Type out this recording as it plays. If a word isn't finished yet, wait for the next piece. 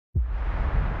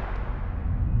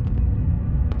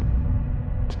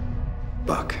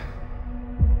Buck.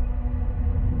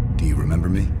 Do you remember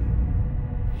me?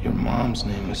 Your mom's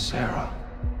name was Sarah.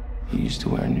 You used to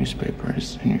wear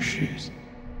newspapers in your shoes.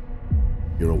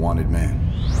 You're a wanted man.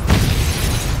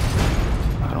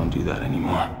 I don't do that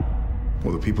anymore.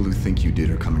 Well, the people who think you did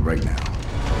are coming right now.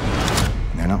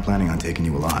 And they're not planning on taking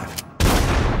you alive.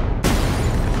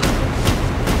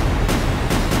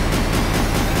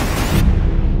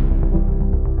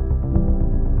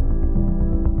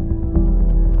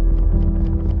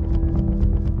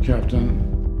 Captain,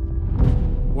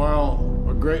 while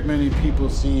a great many people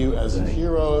see you as a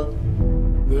hero,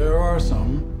 there are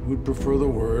some who'd prefer the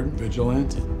word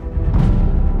vigilante.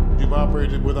 You've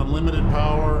operated with unlimited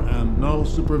power and no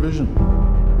supervision.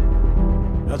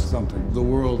 That's something the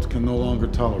world can no longer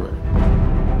tolerate.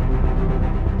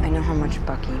 I know how much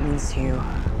Bucky means to you.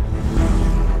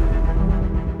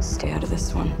 Stay out of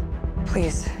this one.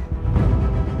 Please.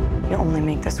 You'll only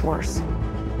make this worse.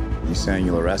 You saying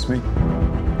you'll arrest me?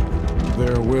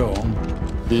 There will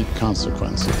be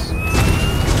consequences.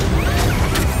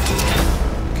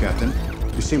 Captain,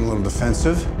 you seem a little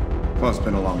defensive. Well, it's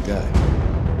been a long day.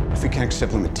 If we can't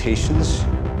accept limitations,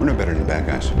 we're no better than bad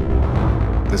guys.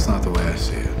 That's not the way I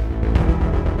see it.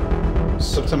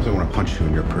 Sometimes I want to punch you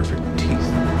in your perfect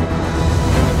teeth.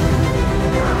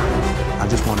 I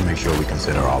just want to make sure we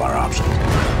consider all our options.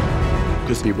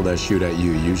 Because people that shoot at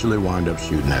you usually wind up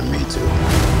shooting at me, too.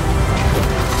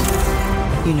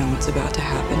 You know what's about to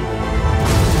happen.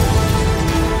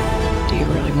 Do you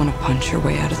really want to punch your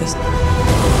way out of this?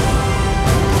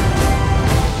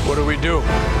 What do we do?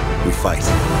 We fight.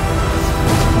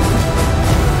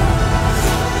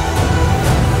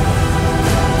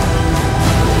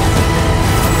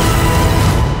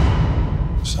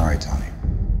 Sorry, Tony.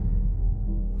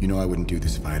 You know I wouldn't do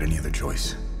this if I had any other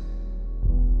choice.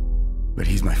 But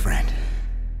he's my friend.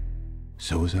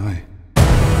 So was I.